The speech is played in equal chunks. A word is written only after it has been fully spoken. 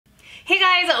Hey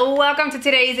guys, welcome to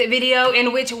today's video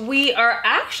in which we are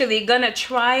actually gonna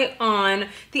try on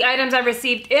the items I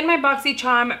received in my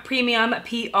Boxycharm Premium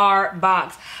PR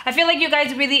box. I feel like you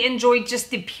guys really enjoyed just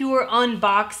the pure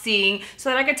unboxing so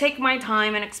that I could take my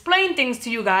time and explain things to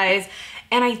you guys.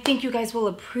 And I think you guys will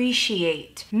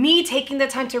appreciate me taking the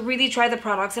time to really try the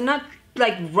products and not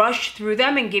like rush through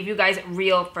them and give you guys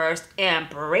real first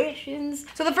impressions.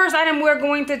 So the first item we're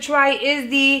going to try is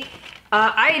the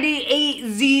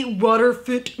IDAZ Water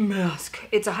Fit Mask.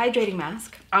 It's a hydrating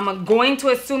mask. I'm going to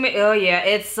assume it, oh yeah,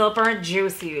 it's super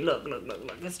juicy. Look.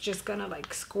 It's just gonna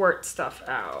like squirt stuff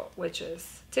out, which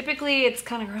is, typically it's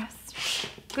kind of gross.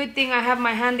 Good thing I have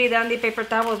my handy dandy paper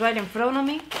towels right in front of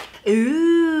me.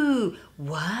 Ooh,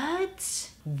 what?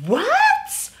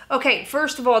 What? Okay,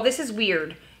 first of all, this is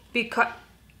weird because,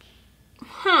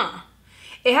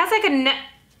 it has like a net.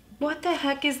 What the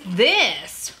heck is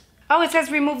this? Oh, it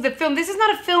says remove the film. This is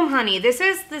not a film, honey. This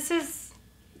is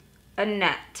a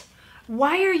net.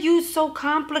 Why are you so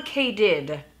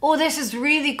complicated? Oh, this is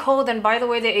really cold. And by the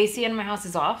way, the AC in my house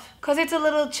is off because it's a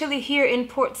little chilly here in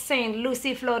Port St.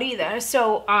 Lucie, Florida.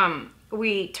 So,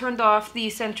 we turned off the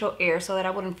central air so that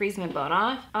I wouldn't freeze my butt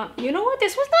off. You know what?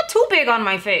 This was not too big on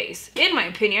my face. In my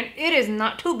opinion, it is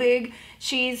not too big.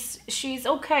 She's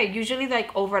okay. Usually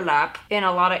like overlap in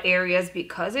a lot of areas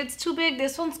because it's too big.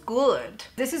 This one's good.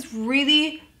 This is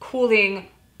really cooling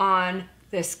on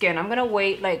the skin. I'm gonna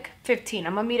wait like 15.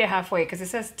 I'm gonna meet it halfway because it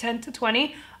says 10 to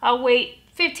 20. I'll wait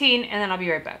 15 and then I'll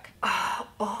be right back. Oh,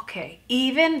 okay.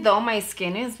 Even though my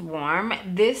skin is warm,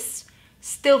 this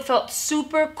still felt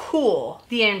super cool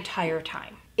the entire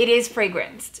time. It is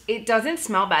fragranced. It doesn't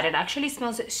smell bad. It actually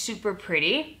smells super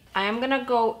pretty. I am gonna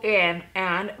go in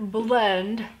and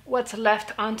blend what's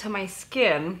left onto my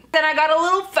skin. Then I got a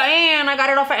little fan. I got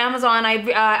it off of Amazon.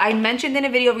 I mentioned in a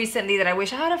video recently that I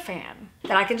wish I had a fan,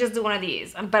 that I can just do one of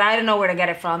these, but I didn't know where to get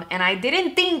it from. And I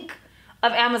didn't think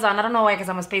of Amazon. I don't know why, because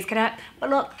I'm a space cadet, but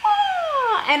look,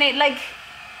 and it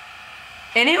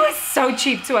was so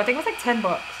cheap too. I think it was like 10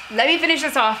 bucks. Let me finish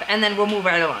this off and then we'll move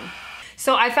right along.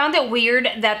 So I found it weird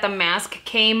that the mask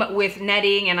came with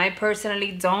netting, and I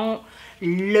personally don't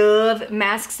love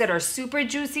masks that are super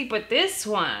juicy, but this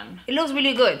one, it looks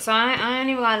really good. So I ain't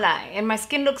even gonna lie. And my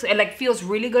skin feels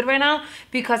really good right now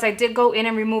because I did go in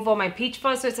and remove all my peach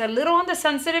fuzz, so it's a little on the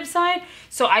sensitive side.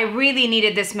 So I really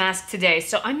needed this mask today,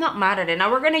 so I'm not mad at it. Now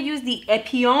we're gonna use the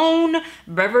Epione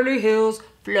Beverly Hills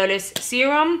Flawless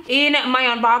Serum. In my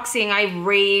unboxing, I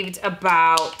raved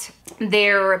about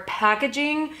their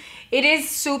packaging. It is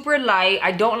super light.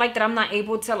 I don't like that I'm not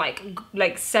able to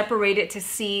like separate it to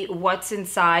see what's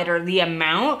inside or the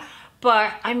amount.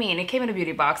 But I mean, it came in a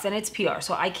beauty box and it's PR,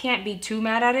 so I can't be too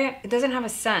mad at it. It doesn't have a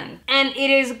scent and it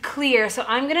is clear. So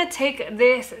I'm gonna take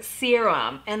this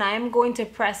serum and I'm going to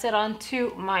press it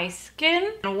onto my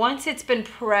skin. And once it's been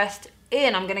pressed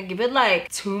in, I'm gonna give it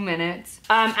like 2 minutes.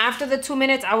 After the 2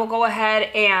 minutes, I will go ahead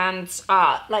and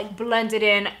like blend it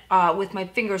in with my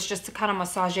fingers just to kind of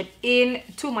massage it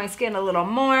into my skin a little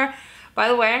more. By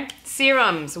the way,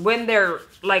 serums, when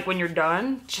you're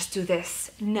done, just do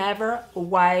this. Never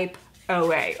wipe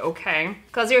away, okay?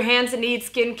 Because your hands need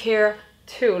skincare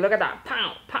too. Look at that,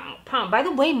 pound, pound, pound. By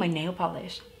the way, my nail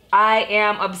polish, I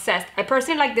am obsessed. I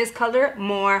personally like this color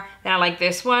more than I like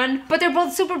this one, but they're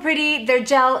both super pretty. They're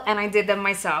gel and I did them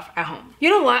myself at home. You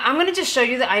know what? I'm gonna just show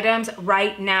you the items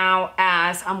right now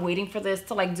as I'm waiting for this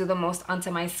to like do the most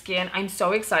onto my skin. I'm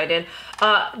so excited.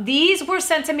 These were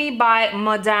sent to me by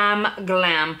Madam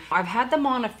Glam. I've had them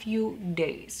on a few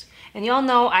days. And y'all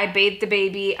know I bathe the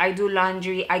baby, I do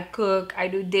laundry, I cook, I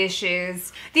do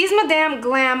dishes. These Madam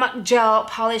Glam gel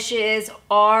polishes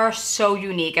are so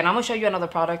unique. And I'm gonna show you another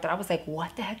product that I was like,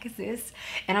 what the heck is this?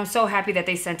 And I'm so happy that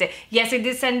they sent it. Yes, they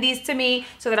did send these to me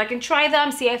so that I can try them,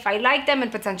 see if I like them,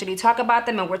 and potentially talk about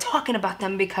them. And we're talking about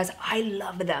them because I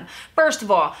love them. First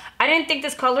of all, I didn't think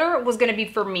this color was gonna be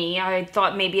for me. I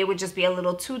thought maybe it would just be a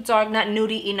little too dark, not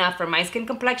nudie enough for my skin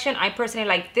complexion. I personally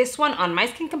like this one on my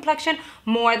skin complexion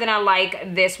more than I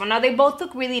like this one. Now they both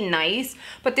look really nice,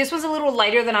 but this was a little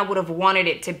lighter than I would have wanted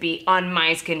it to be on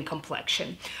my skin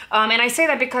complexion. And I say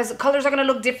that because colors are gonna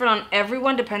look different on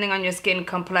everyone depending on your skin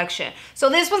complexion.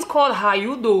 So this one's called How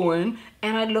You Doing?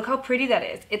 And look how pretty that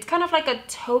is. It's kind of like a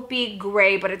taupey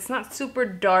gray, but it's not super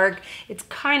dark. It's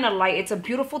kind of light. It's a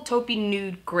beautiful taupey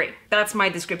nude gray. That's my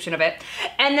description of it.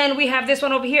 And then we have this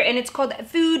one over here and it's called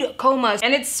Food Coma.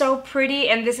 And it's so pretty,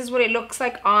 and this is what it looks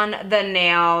like on the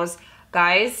nails.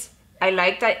 Guys, I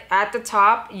like that at the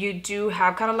top, you do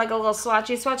have kind of like a little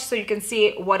swatchy swatch so you can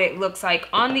see what it looks like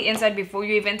on the inside before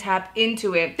you even tap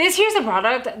into it. This here's a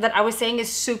product that I was saying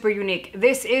is super unique.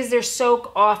 This is their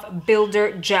Soak Off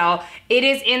Builder Gel. It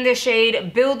is in the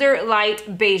shade Builder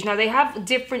Light Beige. Now they have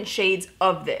different shades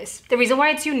of this. The reason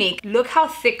why it's unique, look how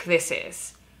thick this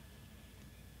is.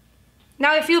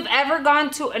 Now, if you've ever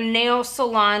gone to a nail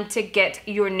salon to get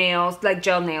your nails, like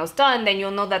gel nails done, then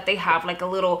you'll know that they have like a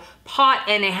little pot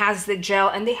and it has the gel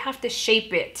and they have to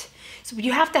shape it. So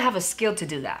you have to have a skill to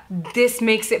do that. This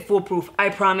makes it foolproof. I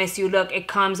promise you. Look, it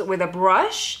comes with a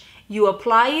brush. You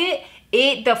apply it.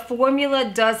 The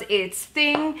formula does its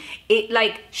thing. It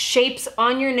like shapes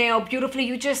on your nail beautifully.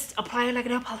 You just apply it like a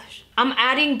nail polish. I'm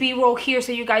adding B-roll here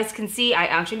so you guys can see. I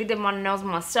actually did my nails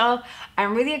myself.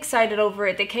 I'm really excited over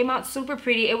it. They came out super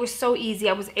pretty. It was so easy.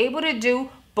 I was able to do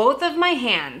both of my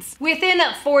hands within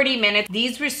 40 minutes.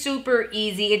 These were super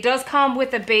easy. It does come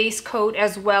with a base coat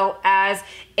as well as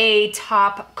a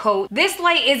top coat. This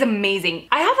light is amazing.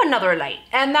 I have another light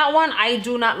and that one I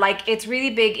do not like. It's really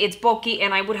big, it's bulky,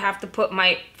 and I would have to put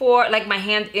my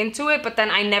hand into it, but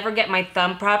then I never get my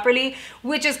thumb properly,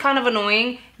 which is kind of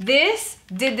annoying. This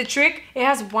did the trick. It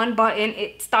has one button,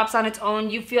 it stops on its own.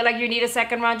 You feel like you need a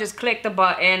second round, just click the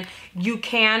button. You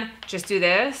can just do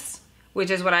this, which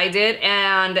is what I did,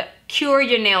 and cure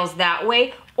your nails that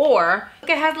way. Or look,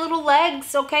 it has little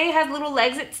legs, okay? It has little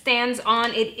legs it stands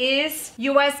on. It is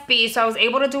USB, so I was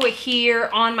able to do it here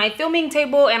on my filming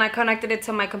table, and I connected it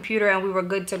to my computer and we were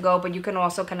good to go. But you can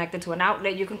also connect it to an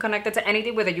outlet. You can connect it to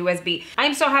anything with a USB.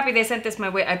 I'm so happy they sent this my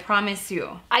way, I promise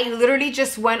you. I literally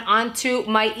just went onto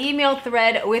my email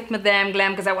thread with Madam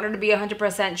Glam because I wanted to be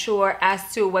 100% sure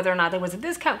as to whether or not there was a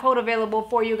discount code available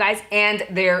for you guys, and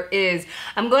there is.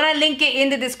 I'm gonna link it in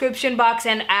the description box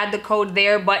and add the code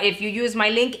there, but if you use my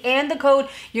link and the code,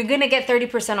 you're gonna get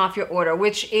 30% off your order,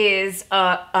 which is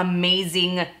an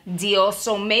amazing deal.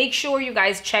 So make sure you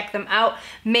guys check them out.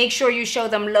 Make sure you show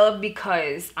them love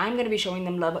because I'm gonna be showing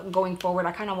them love going forward.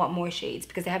 I kind of want more shades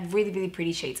because they have really, really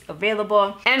pretty shades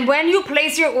available. And when you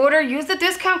place your order, use the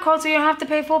discount code so you don't have to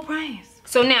pay full price.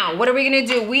 So now, what are we gonna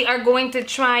do? We are going to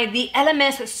try the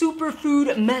LMS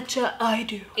Superfood Matcha I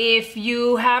Do. If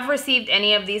you have received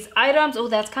any of these items, oh,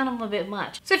 that's kind of a bit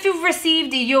much. So if you've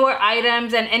received your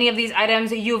items and any of these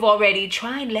items you've already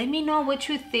tried, let me know what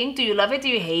you think. Do you love it? Do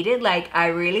you hate it? Like, I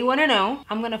really wanna know.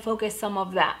 I'm gonna focus some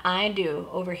of that I do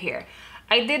over here.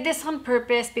 I did this on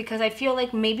purpose because I feel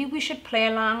like maybe we should play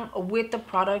along with the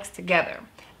products together.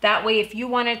 That way, if you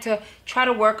wanted to try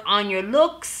to work on your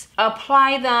looks,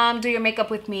 apply them, do your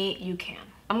makeup with me, you can.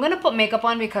 I'm gonna put makeup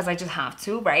on because I just have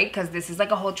to, right? Because this is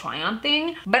like a whole try-on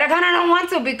thing. But I kind of don't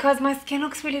want to because my skin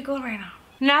looks really good right now.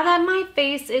 Now that my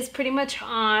face is pretty much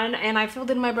on and I filled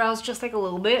in my brows just like a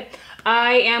little bit,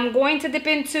 I am going to dip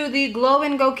into the Glow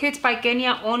and Go Kits by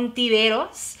Kenya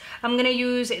Ontiveros. I'm gonna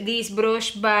use this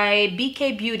brush by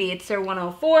BK Beauty. It's their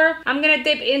 104. I'm gonna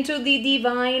dip into the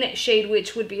Divine shade,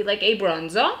 which would be like a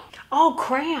bronzer. Oh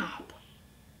crap!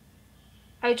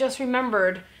 I just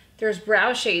remembered there's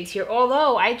brow shades here.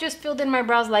 Although I just filled in my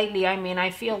brows lightly. I mean,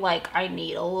 I feel like I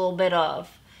need a little bit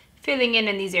of filling in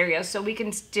these areas, so we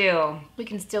can still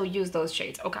use those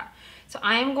shades. Okay. So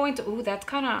I am going to, ooh, that's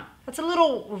a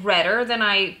little redder than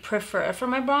I prefer for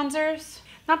my bronzers.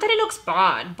 Not that it looks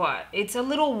bad, but it's a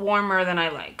little warmer than I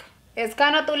like. It's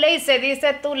kind of too late, se dice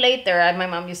too later. My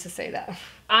mom used to say that.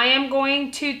 I am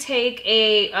going to take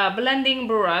a blending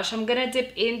brush. I'm gonna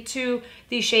dip into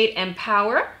the shade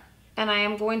Empower, and I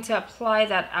am going to apply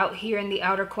that out here in the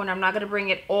outer corner. I'm not gonna bring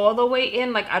it all the way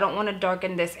in. Like, I don't wanna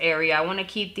darken this area. I wanna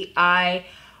keep the eye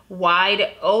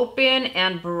wide open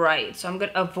and bright. So I'm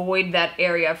gonna avoid that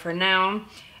area for now.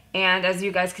 And as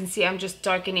you guys can see, I'm just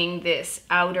darkening this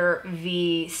outer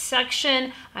V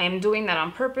section. I am doing that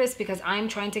on purpose because I'm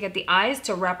trying to get the eyes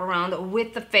to wrap around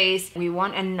with the face. We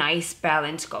want a nice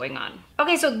balance going on.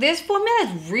 Okay, so this formula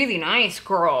is really nice,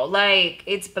 girl. Like,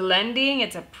 it's blending,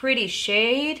 it's a pretty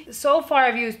shade. So far,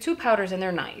 I've used 2 powders and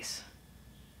they're nice.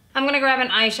 I'm gonna grab an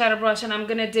eyeshadow brush and I'm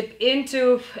gonna dip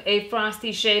into a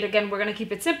frosty shade. Again, we're gonna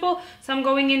keep it simple. So I'm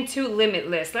going into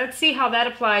Limitless. Let's see how that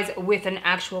applies with an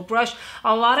actual brush.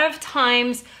 A lot of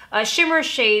times, shimmer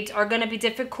shades are gonna be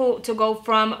difficult to go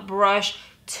from brush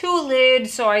to lid.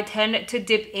 So I tend to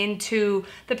dip into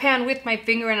the pan with my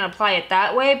finger and apply it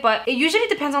that way. But it usually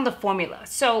depends on the formula.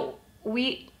 So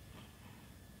you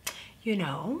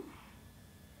know.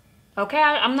 Okay,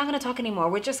 I'm not gonna talk anymore.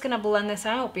 We're just gonna blend this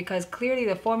out because clearly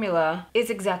the formula is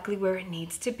exactly where it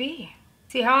needs to be.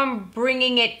 See how I'm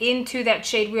bringing it into that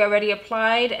shade we already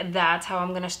applied? That's how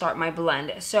I'm gonna start my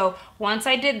blend. So once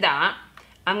I did that,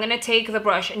 I'm gonna take the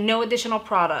brush, no additional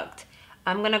product.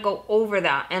 I'm gonna go over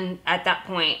that, and at that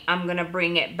point I'm gonna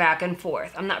bring it back and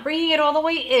forth. I'm not bringing it all the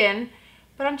way in,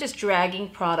 but I'm just dragging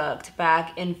product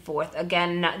back and forth.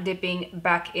 Again, not dipping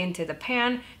back into the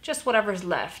pan, just whatever's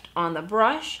left on the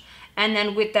brush. And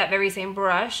then with that very same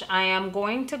brush, I am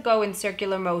going to go in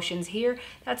circular motions here.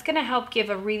 That's gonna help give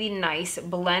a really nice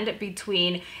blend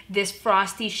between this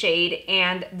frosty shade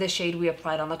and the shade we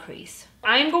applied on the crease.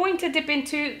 I'm going to dip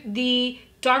into the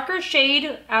darker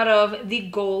shade out of the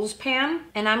goals pan,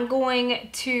 and I'm going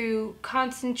to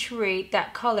concentrate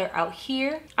that color out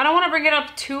here. I don't want to bring it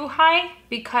up too high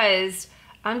because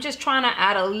I'm just trying to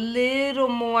add a little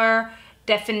more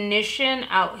definition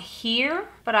out here,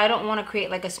 but I don't want to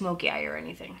create like a smoky eye or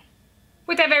anything.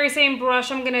 With that very same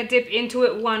brush, I'm gonna dip into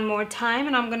it one more time,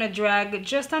 and I'm gonna drag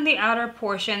just on the outer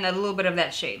portion a little bit of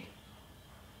that shade.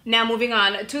 Now moving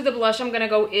on to the blush, I'm gonna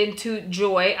go into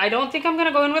Joy. I don't think I'm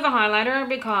gonna go in with a highlighter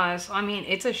because, I mean,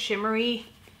 it's a shimmery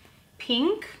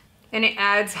pink and it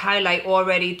adds highlight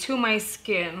already to my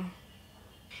skin.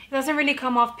 It doesn't really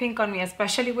come off pink on me,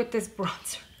 especially with this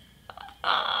bronzer.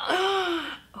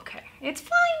 Okay, it's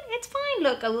fine, it's fine.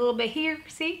 Look, a little bit here,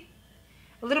 see?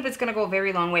 A little bit's gonna go a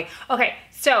very long way. Okay,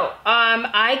 so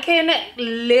I can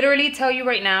literally tell you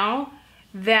right now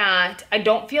that I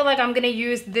don't feel like I'm gonna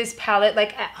use this palette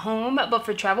like at home, but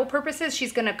for travel purposes,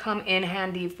 she's gonna come in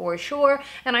handy for sure.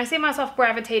 And I see myself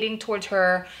gravitating towards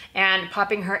her and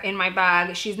popping her in my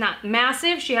bag. She's not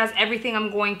massive. She has everything I'm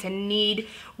going to need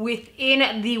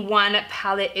within the one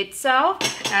palette itself.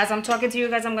 As I'm talking to you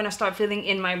guys, I'm gonna start filling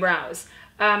in my brows.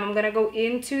 I'm gonna go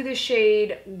into the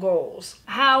shade Goals.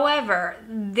 However,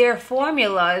 their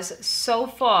formulas so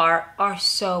far are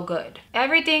so good.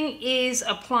 Everything is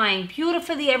applying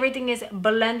beautifully. Everything is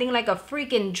blending like a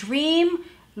freaking dream.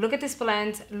 Look at this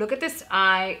blend, look at this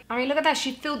eye. I mean, look at that,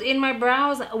 she filled in my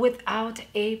brows without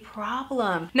a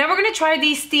problem. Now we're gonna try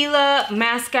the Stila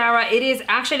mascara. It is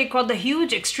actually called the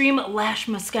Huge Extreme Lash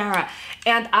Mascara.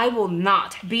 And I will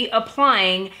not be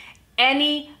applying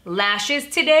any lashes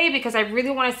today because I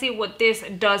really want to see what this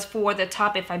does for the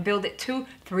top. If I build it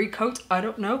 2-3 coats, I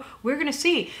don't know, we're gonna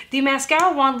see. The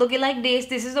mascara one looking like this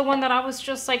is the one that I was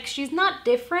just like, she's not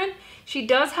different. She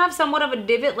does have somewhat of a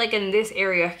divot like in this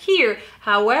area here.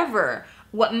 However,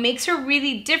 what makes her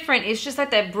really different is just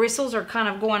that the bristles are kind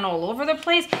of going all over the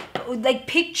place. Like,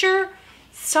 picture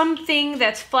something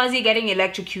that's fuzzy getting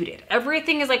electrocuted.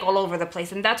 Everything is like all over the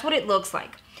place, and that's what it looks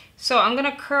like. So I'm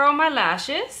gonna curl my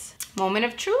lashes. Moment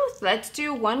of truth, let's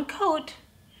do one coat.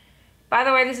 By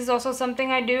the way, this is also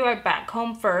something I do. I back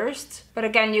comb first. But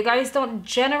again, you guys don't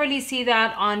generally see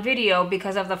that on video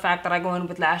because of the fact that I go in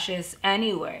with lashes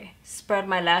anyway. Spread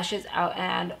my lashes out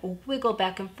and wiggle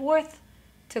back and forth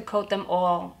to coat them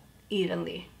all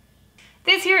evenly.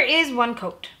 This here is one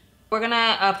coat. We're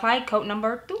gonna apply coat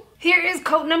number 2. Here is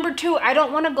coat number 2. I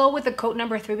don't want to go with the coat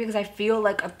number 3 because I feel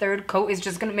like a third coat is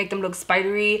just gonna make them look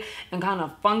spidery and kind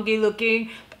of funky looking.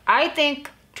 I think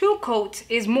 2 coats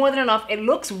is more than enough. It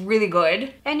looks really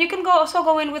good. And you can also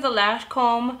go in with a lash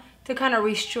comb to kind of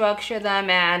restructure them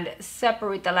and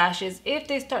separate the lashes if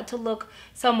they start to look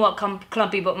somewhat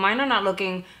clumpy. But mine are not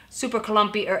looking super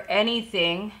clumpy or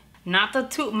anything. Not to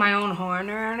toot my own horn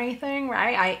or anything,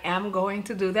 right? I am going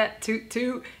to do that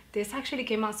toot. This actually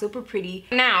came out super pretty.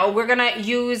 Now we're gonna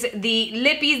use the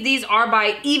lippies. These are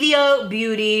by Evio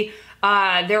Beauty.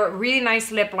 They're really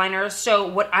nice lip liners. So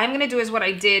what I'm gonna do is what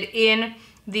I did in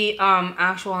the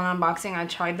actual unboxing. I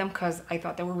tried them because I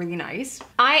thought they were really nice.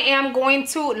 I am going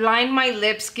to line my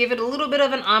lips, give it a little bit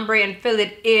of an ombre, and fill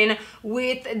it in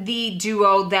with the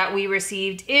duo that we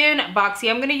received in Boxy.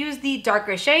 I'm gonna use the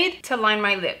darker shade to line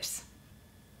my lips.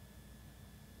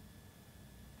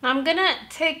 I'm gonna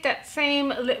take that same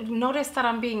lip, notice that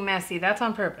I'm being messy, that's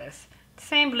on purpose.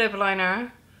 Same lip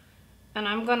liner, and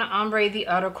I'm gonna ombre the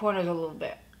outer corners a little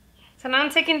bit. So now I'm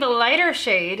taking the lighter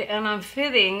shade and I'm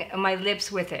filling my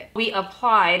lips with it. We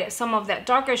applied some of that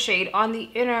darker shade on the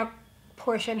inner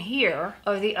portion here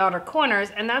of the outer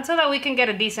corners, and that's so that we can get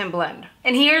a decent blend.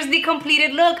 And here's the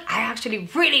completed look. I actually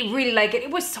really like it. It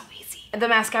was so easy. The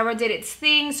mascara did its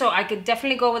thing, so I could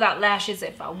definitely go without lashes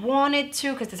if I wanted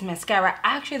to, because this mascara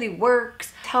actually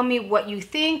works. Tell me what you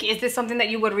think. Is this something that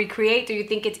you would recreate? Do you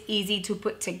think it's easy to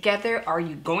put together? Are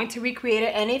you going to recreate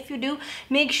it? And if you do,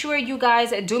 make sure you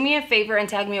guys do me a favor and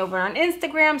tag me over on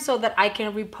Instagram so that I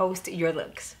can repost your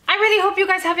looks. I really hope you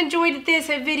guys have enjoyed this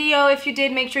video. If you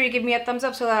did, make sure you give me a thumbs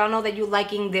up so that I'll know that you're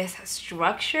liking this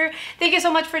structure. Thank you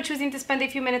so much for choosing to spend a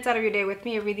few minutes out of your day with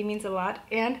me. It really means a lot.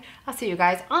 And I'll see you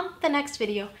guys on the next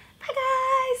video. Bye,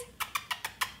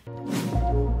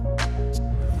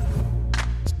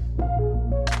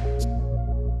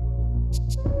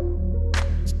 guys.